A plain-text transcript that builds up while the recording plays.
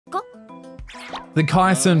The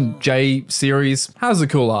Kaisen J series has a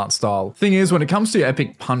cool art style. Thing is, when it comes to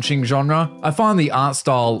epic punching genre, I find the art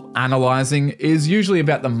style analyzing is usually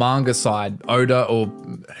about the manga side, Oda or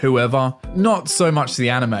whoever, not so much the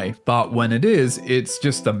anime, but when it is, it's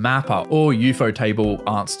just the Mappa or UFO table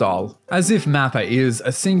art style. As if Mappa is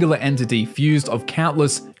a singular entity fused of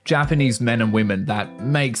countless Japanese men and women that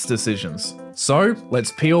makes decisions. So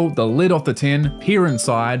let's peel the lid off the tin, peer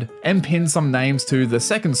inside, and pin some names to the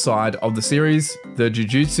second side of the series, the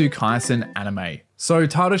Jujutsu Kaisen anime. So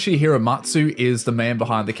Tadashi Hiramatsu is the man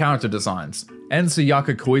behind the character designs, and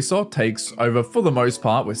Sayaka Koiso takes over for the most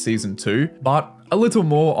part with season 2, but a little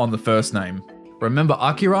more on the first name. Remember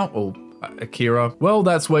Akira, or Akira? Well,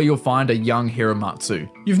 that's where you'll find a young Hiramatsu.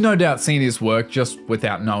 You've no doubt seen his work just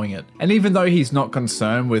without knowing it. And even though he's not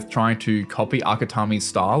concerned with trying to copy Akutami's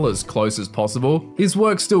style as close as possible, his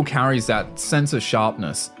work still carries that sense of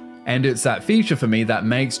sharpness. And it's that feature for me that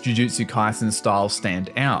makes Jujutsu Kaisen's style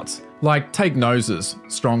stand out. Like, take noses,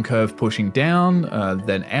 strong curve pushing down,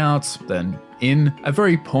 then out, then in, a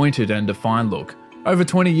very pointed and defined look. Over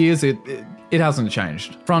 20 years, it hasn't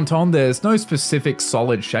changed. Front on, there's no specific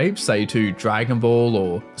solid shape, say to Dragon Ball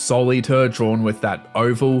or Soul Eater drawn with that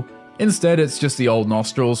oval. Instead, it's just the old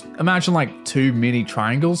nostrils. Imagine like two mini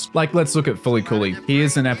triangles. Like, let's look at Fully Cooley.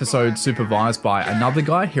 Here's an episode supervised by another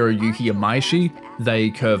guy, Hiroyuki Amaishi.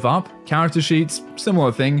 They curve up. Character sheets,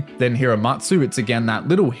 similar thing. Then Hiramatsu, it's again that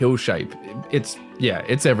little hill shape. It's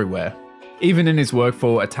everywhere. Even in his work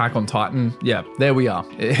for Attack on Titan, yeah, there we are.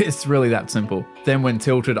 It's really that simple. Then when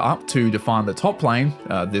tilted up to define the top plane,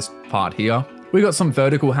 this part here, we got some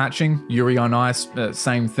vertical hatching, Yuri on Ice,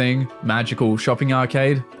 same thing, magical shopping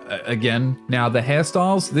arcade, again. Now the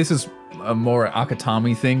hairstyles, this is a more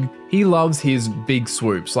Akutami thing. He loves his big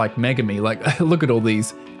swoops, like Megami, like look at all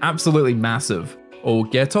these, absolutely massive. Or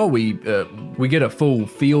Geto, we get a full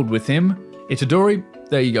field with him. Itadori,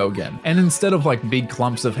 there you go again. And instead of like big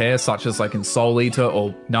clumps of hair, such as like in Soul Eater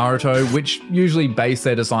or Naruto, which usually base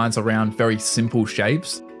their designs around very simple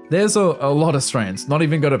shapes, there's a lot of strands, not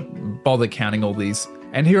even gonna bother counting all these.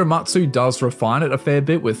 And Hiramatsu does refine it a fair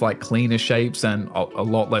bit with like cleaner shapes and a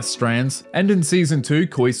lot less strands. And in season 2,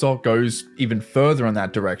 Koiso goes even further in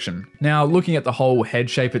that direction. Now, looking at the whole head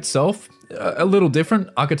shape itself, a little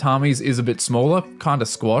different. Akutami's is a bit smaller, kind of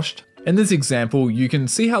squashed. In this example, you can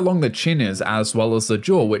see how long the chin is as well as the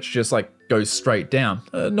jaw, which just like goes straight down,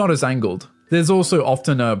 not as angled. There's also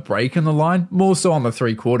often a break in the line, more so on the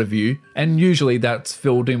 3/4 view, and usually that's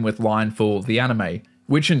filled in with line for the anime,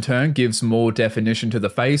 which in turn gives more definition to the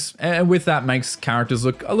face, and with that makes characters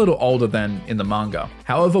look a little older than in the manga.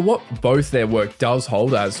 However, what both their work does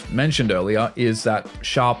hold, as mentioned earlier, is that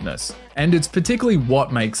sharpness. And it's particularly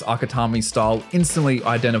what makes Akutami's style instantly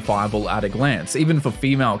identifiable at a glance. Even for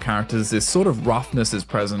female characters, this sort of roughness is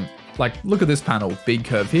present. Like, look at this panel, big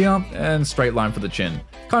curve here, and straight line for the chin.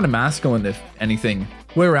 Kind of masculine if anything.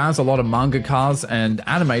 Whereas a lot of mangakas and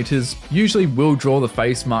animators usually will draw the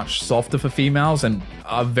face much softer for females and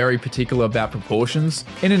are very particular about proportions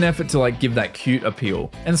in an effort to like give that cute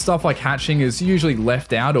appeal. And stuff like hatching is usually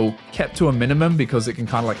left out or kept to a minimum because it can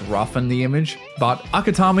kind of like roughen the image. But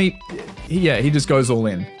Akutami, he just goes all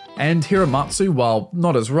in. And Hiramatsu, while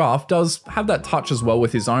not as rough, does have that touch as well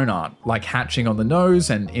with his own art, like hatching on the nose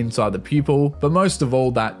and inside the pupil, but most of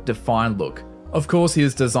all that defined look. Of course,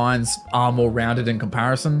 his designs are more rounded in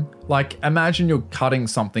comparison. Like, imagine you're cutting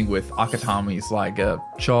something with Akutami's, like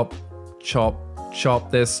chop, chop,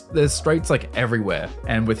 chop. There's straights like everywhere.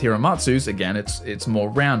 And with Hiramatsu's, again, it's more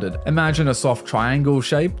rounded. Imagine a soft triangle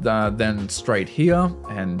shape, then straight here,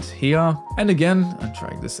 and again, I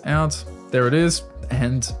drag this out. There it is.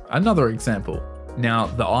 And another example. Now,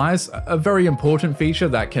 the eyes, a very important feature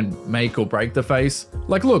that can make or break the face.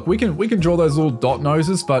 Like, look, we can draw those little dot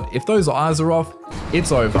noses, but if those eyes are off,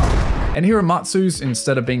 it's over. And Hiramatsu's,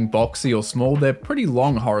 instead of being boxy or small, they're pretty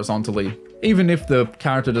long horizontally, even if the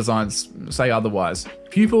character designs say otherwise.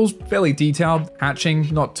 Pupils, fairly detailed. Hatching,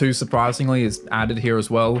 not too surprisingly, is added here as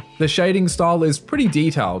well. The shading style is pretty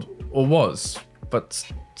detailed, or was, but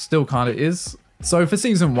still kind of is. So for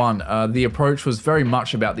season 1, the approach was very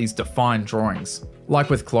much about these defined drawings. Like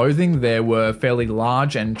with clothing, there were fairly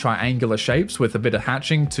large and triangular shapes with a bit of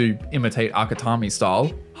hatching to imitate Akutami's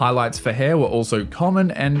style. Highlights for hair were also common,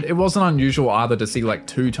 and it wasn't unusual either to see like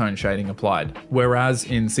two-tone shading applied. Whereas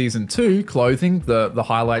in season 2, clothing, the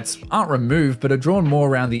highlights aren't removed but are drawn more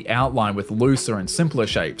around the outline with looser and simpler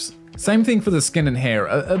shapes. Same thing for the skin and hair,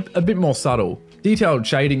 a bit more subtle. Detailed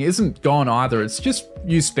shading isn't gone either, it's just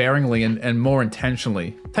used sparingly and more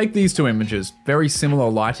intentionally. Take these two images, very similar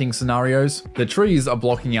lighting scenarios. The trees are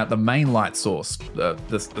blocking out the main light source,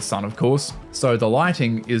 the sun of course, so the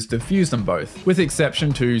lighting is diffused on both, with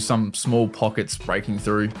exception to some small pockets breaking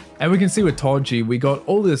through. And we can see with Toji, we got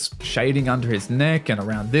all this shading under his neck and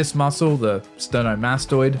around this muscle, the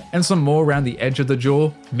sternomastoid, and some more around the edge of the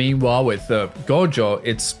jaw. Meanwhile with Gojo,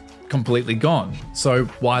 it's completely gone. So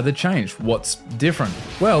why the change? What's different?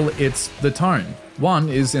 Well, it's the tone. One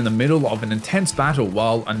is in the middle of an intense battle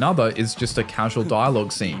while another is just a casual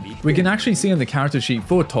dialogue scene. We can actually see in the character sheet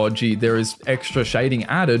for Toji there is extra shading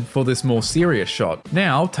added for this more serious shot.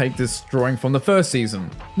 Now take this drawing from the first season.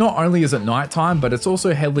 Not only is it nighttime, but it's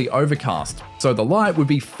also heavily overcast, so the light would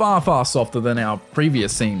be far softer than our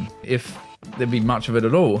previous scene, if there'd be much of it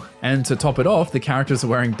at all. And to top it off, the characters are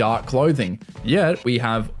wearing dark clothing, yet we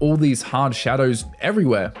have all these hard shadows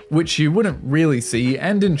everywhere, which you wouldn't really see,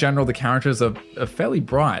 and in general the characters are fairly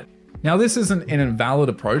bright. Now this isn't an invalid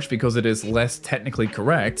approach because it is less technically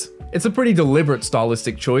correct. It's a pretty deliberate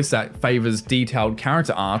stylistic choice that favors detailed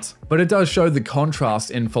character art, but it does show the contrast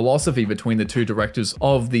in philosophy between the two directors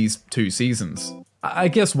of these two seasons. I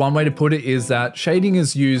guess one way to put it is that shading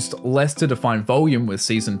is used less to define volume with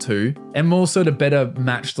season 2, and more so to better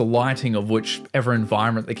match the lighting of whichever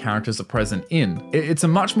environment the characters are present in. It's a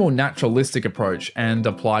much more naturalistic approach, and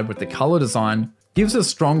applied with the color design, gives a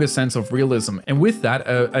stronger sense of realism, and with that,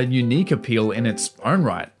 a unique appeal in its own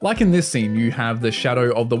right. Like in this scene, you have the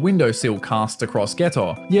shadow of the windowsill cast across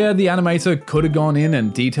Geto. Yeah, the animator could have gone in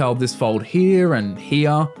and detailed this fold here and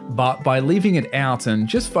here, but by leaving it out and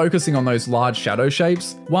just focusing on those large shadow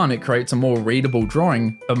shapes, one, it creates a more readable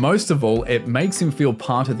drawing, but most of all, it makes him feel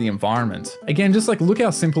part of the environment. Again, just like look how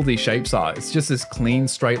simple these shapes are. It's just this clean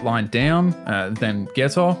straight line down, then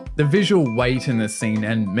Geto. The visual weight in this scene,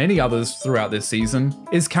 and many others throughout this season,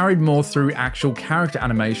 is carried more through actual character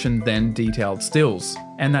animation than detailed stills.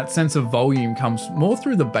 And that sense of volume comes more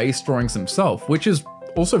through the base drawings themselves, which is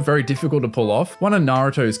also very difficult to pull off. One of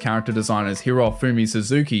Naruto's character designers, Hirofumi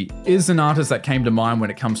Suzuki, is an artist that came to mind when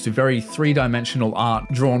it comes to very three-dimensional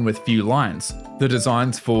art drawn with few lines. The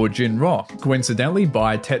designs for Jinro, coincidentally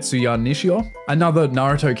by Tetsuya Nishio, another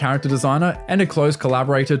Naruto character designer and a close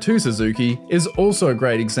collaborator to Suzuki, is also a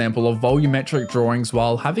great example of volumetric drawings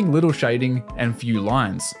while having little shading and few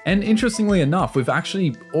lines. And interestingly enough, we've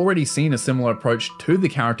actually already seen a similar approach to the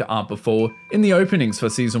character art before in the openings for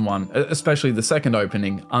season 1, especially the second opening,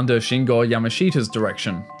 under Shingo Yamashita's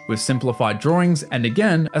direction, with simplified drawings and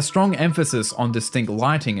again, a strong emphasis on distinct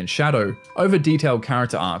lighting and shadow over detailed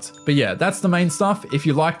character art. But yeah, that's the main stuff. If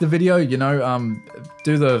you liked the video, you know,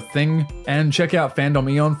 do the thing and check out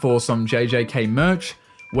Fandom Eon for some JJK merch.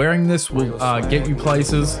 Wearing this will get you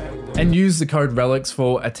places, and use the code RELICS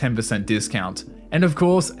for a 10% discount. And of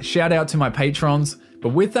course, shout out to my patrons. But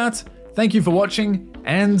with that, thank you for watching,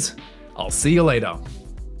 and I'll see you later.